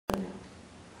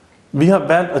Vi har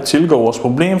valgt at tilgå vores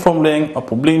problemformulering og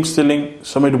problemstilling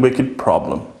som et wicked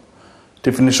problem.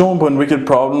 Definitionen på en wicked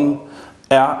problem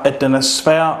er, at den er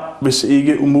svær, hvis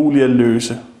ikke umulig at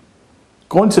løse.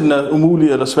 Grunden til, at den er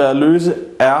umulig eller svær at løse,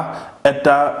 er, at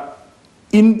der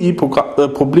inde i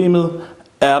problemet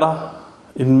er der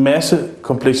en masse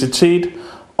kompleksitet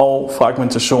og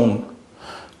fragmentation.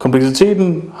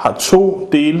 Kompleksiteten har to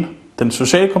dele, den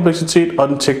sociale kompleksitet og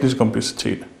den tekniske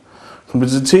kompleksitet.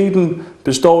 Kompleksiteten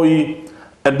består i,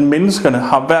 at menneskerne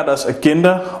har hver deres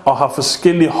agenda og har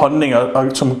forskellige holdninger,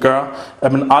 som gør,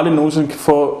 at man aldrig nogensinde kan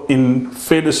få en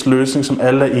fælles løsning, som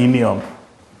alle er enige om.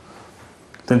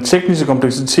 Den tekniske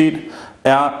kompleksitet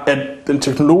er, at den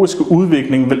teknologiske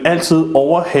udvikling vil altid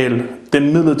overhale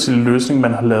den midlertidige løsning,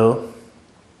 man har lavet.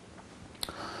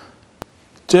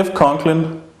 Jeff Conklin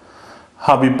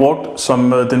har vi brugt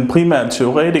som den primære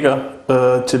teoretiker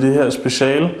til det her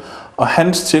speciale, og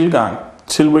hans tilgang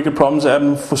til wicked problems er,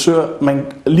 at man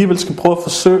alligevel skal prøve at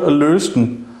forsøge at løse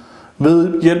den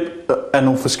ved hjælp af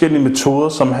nogle forskellige metoder,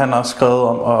 som han har skrevet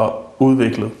om og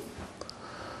udviklet.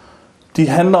 De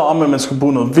handler om, at man skal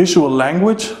bruge noget visual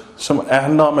language, som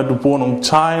handler om, at du bruger nogle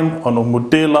tegn og nogle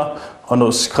modeller og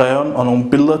noget skrevet og nogle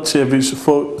billeder til at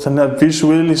få den her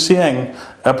visualisering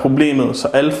af problemet, så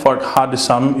alle folk har det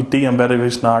samme idé om, hvad det er, vi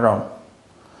snakker om.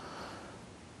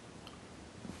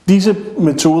 Disse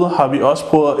metoder har vi også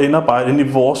prøvet at indarbejde ind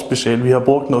i vores speciale. Vi har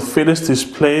brugt noget fælles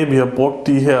display, vi har brugt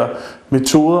de her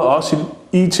metoder, og også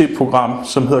et IT-program,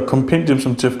 som hedder Compendium,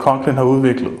 som Jeff Conklin har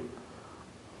udviklet.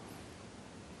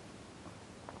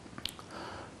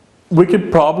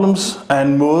 Wicked problems er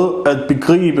en måde at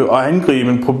begribe og angribe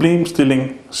en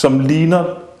problemstilling, som ligner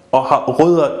og har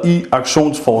rødder i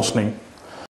aktionsforskning.